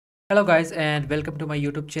Hello guys and welcome to my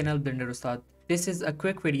YouTube channel Blender Ustad. This is a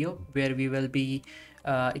quick video where we will be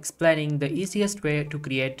explaining the easiest way to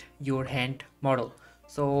create your hand model.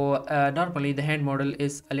 So normally the hand model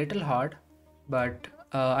is a little hard, but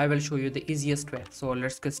I will show you the easiest way. So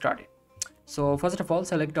let's get started. So first of all,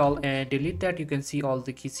 select all and delete that. You can see all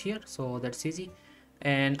the keys here, so that's easy.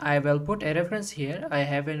 And I will put a reference here. I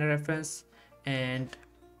have a reference, and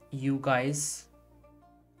you guys,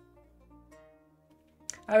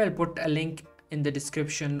 I will put a link in the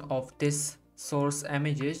description of this source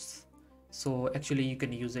images, so actually you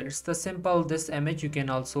can use it. It's the simple this image. You can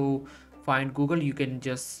also find Google, you can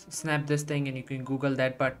just snap this thing and you can Google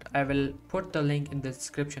that, but I will put the link in the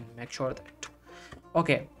description, make sure that.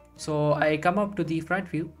 Okay, so I come up to the front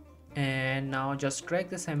view and now just drag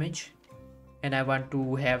this image, and I want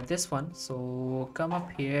to have this one, so come up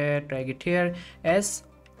here, drag it here, S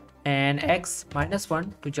and X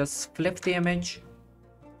 -1 to just flip the image.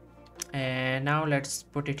 And now let's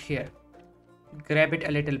put it here, grab it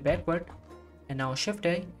a little backward, and now shift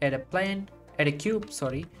A, add a plane, add a cube,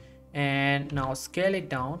 sorry, and now scale it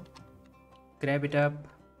down, grab it up,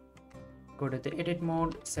 go to the edit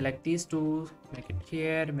mode, select these two, make it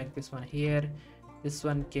here, make this one here, this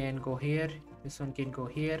one can go here, this one can go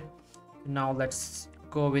here. Now let's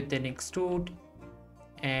go with an extrude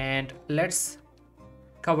and let's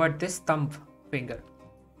cover this thumb finger,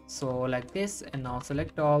 so like this. And now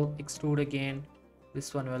select all, extrude again,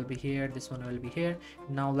 this one will be here, this one will be here.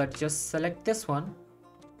 Now let's just select this one,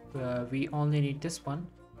 we only need this one,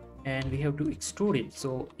 and we have to extrude it,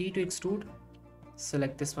 so E to extrude,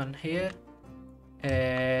 select this one here.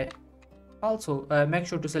 Also make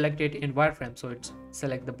sure to select it in wireframe, so it's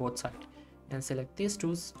select the both side, and select these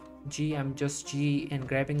two, G, I'm just G and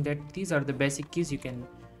grabbing that. These are the basic keys. You can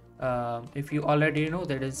if you already know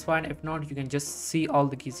that is fine, if not you can just see all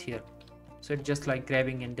the keys here, so it's just like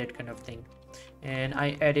grabbing and that kind of thing. And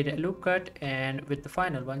I added a loop cut, and with the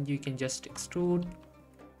final one you can just extrude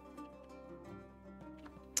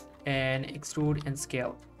and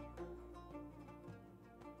scale.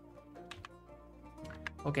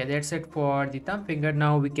 Okay, that's it for the thumb finger.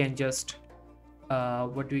 Now we can just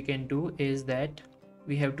what we can do is that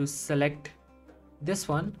we have to select this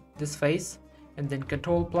one, this face, and then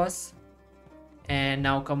Control plus, and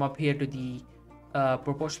now come up here to the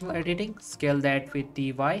proportional editing, scale that with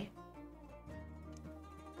the Y,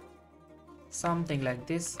 something like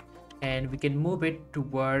this, and we can move it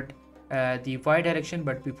toward the Y direction.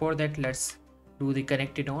 But before that, let's do the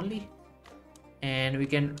connected only, and we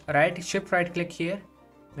can shift right click here,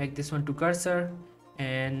 make this one to cursor,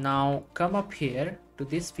 and now come up here to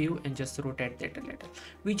this view and just rotate that a little.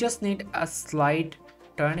 We just need a slight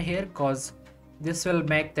turn here because this will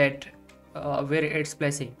make that where it's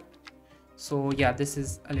placing. So yeah, this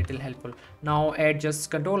is a little helpful. Now add just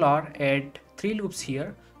Control R, add 3 loops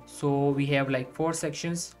here, so we have like 4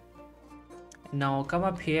 sections. Now come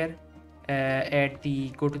up here,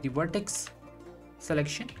 go to the vertex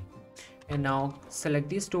selection, and now select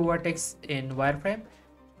these 2 vertex in wireframe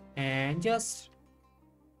and just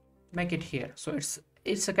make it here, so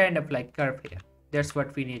it's a kind of like curve here. That's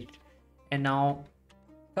what we need. And now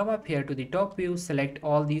come up here to the top view, select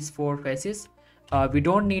all these 4 faces. We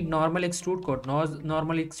don't need normal extrude code.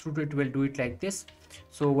 Normal extrude, it will do it like this.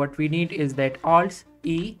 So what we need is that Alt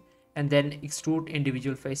E and then extrude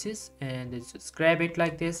individual faces, and just grab it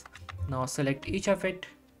like this. Now select each of it,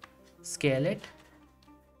 scale it,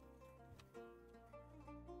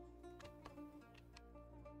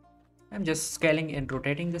 I'm just scaling and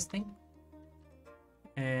rotating this thing,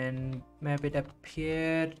 and map it up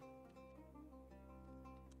here.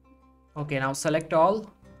 Okay, now select all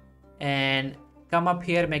and come up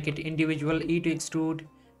here, make it individual, E to extrude,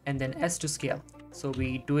 and then S to scale. So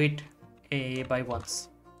we do it A by once.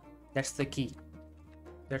 That's the key.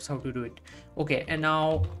 That's how to do it. Okay, and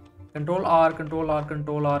now Control R, Control R,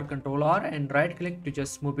 Control R, Control R, and right click to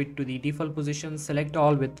just move it to the default position. Select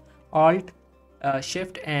all with Alt,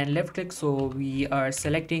 Shift and left click, so we are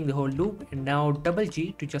selecting the whole loop. And now double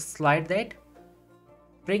G to just slide that,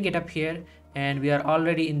 bring it up here, and we are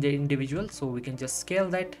already in the individual, so we can just scale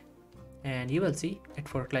that, and you will see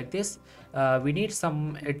it work like this. We need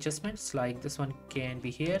some adjustments, like this one can be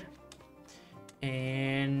here,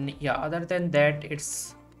 and yeah, other than that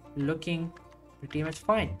it's looking pretty much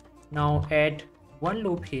fine. Now add one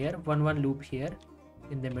loop here, one loop here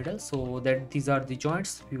in the middle, so that these are the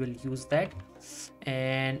joints, we will use that.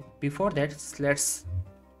 And before that, let's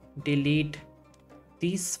delete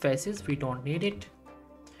these faces, we don't need it.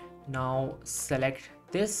 Now select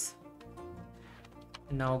this,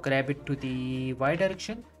 now grab it to the Y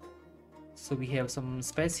direction, so we have some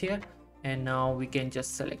space here. And now we can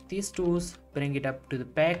just select these tools, bring it up to the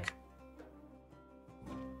back,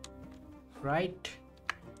 right?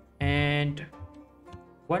 And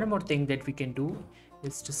one more thing that we can do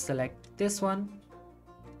is to select this one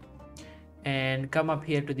and come up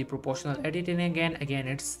here to the proportional editing again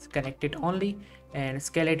it's connected only, and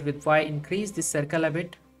scale it with Y, increase the circle a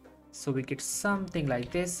bit so we get something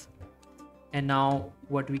like this. And now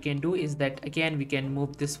what we can do is that again we can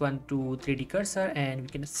move this one to 3D cursor and we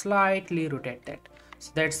can slightly rotate that.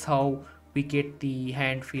 So that's how we get the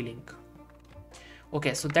hand feeling.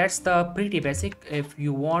 Okay, so that's the pretty basic. If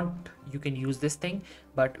you want you can use this thing,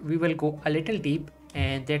 but we will go a little deep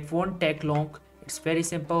and that won't take long. It's very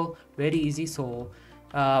simple, very easy. So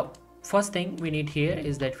first thing we need here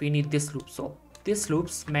is that we need this loop. So these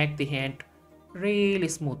loops make the hand really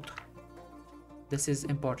smooth. This is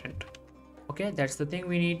important. Okay, that's the thing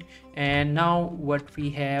we need. And now what we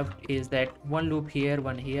have is that one loop here,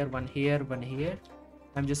 one here, one here, one here.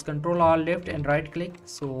 I'm just control alt left and right click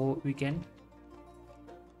so we can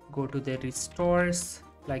go to the restores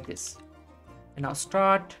like this. And now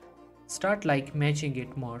start like matching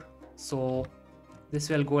it more. So this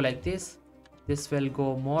will go like this will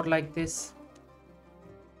go more like this,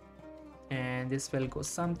 and this will go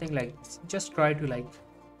something like this. Just try to like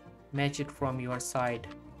match it from your side.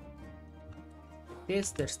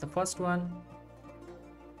 That's the first one.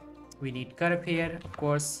 We need curve here, of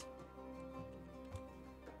course.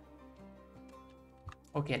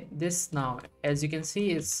 Okay, this now as you can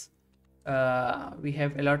see is we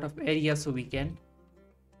have a lot of area, so we can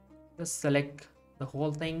just select the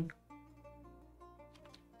whole thing.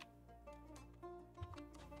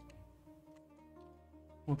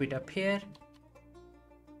 Move it up here,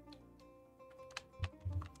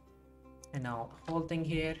 and now the whole thing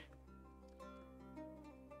here.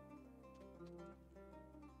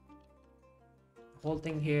 Whole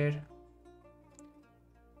thing here.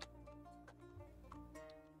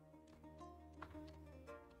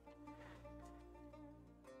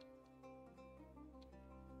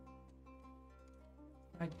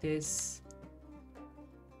 Like this.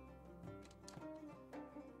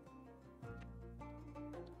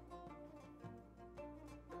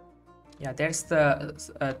 Yeah, that's the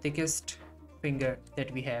thickest finger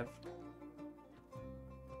that we have.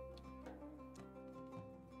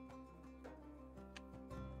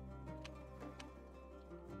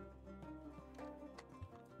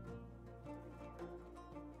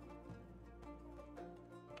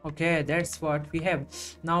 Okay, that's what we have.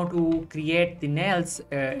 Now to create the nails,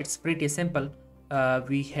 it's pretty simple.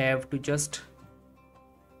 We have to just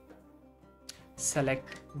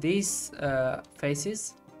select these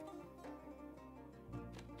faces.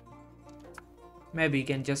 Maybe you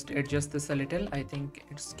can just adjust this a little. I think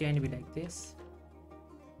it can be like this,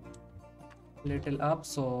 little up,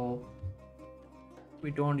 so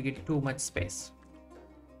we don't get too much space.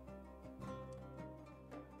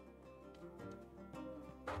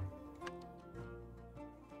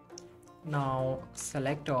 Now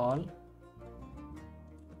select all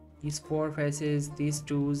these four faces, these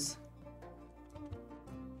twos,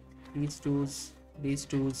 these twos, these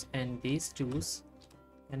twos, and these twos,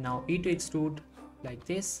 and now E to extrude like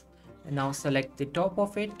this. And now select the top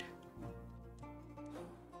of it,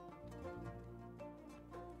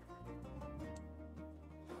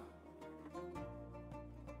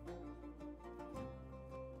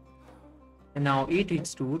 and now E to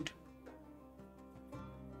extrude,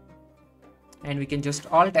 and we can just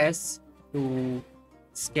Alt S to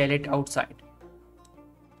scale it outside.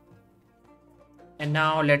 And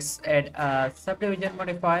now let's add a subdivision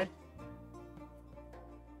modifier.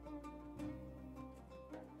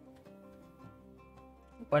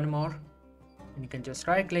 One more, and you can just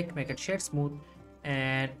right click, make it shade smooth,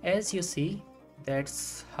 and as you see,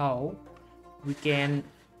 that's how we can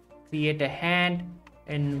create a hand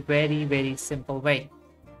in very simple way.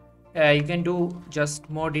 You can do just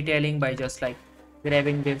more detailing by just like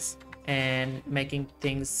grabbing this and making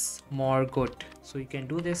things more good. So you can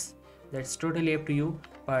do this, that's totally up to you,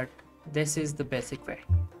 but this is the basic way.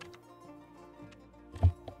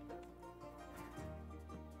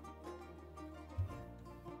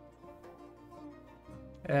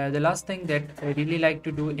 The last thing that I really like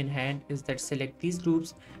to do in hand is that select these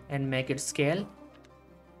groups and make it scale.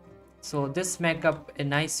 So this make up a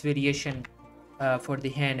nice variation for the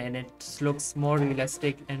hand, and it looks more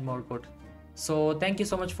realistic and more good. So thank you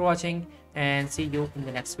so much for watching, and see you in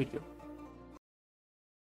the next video.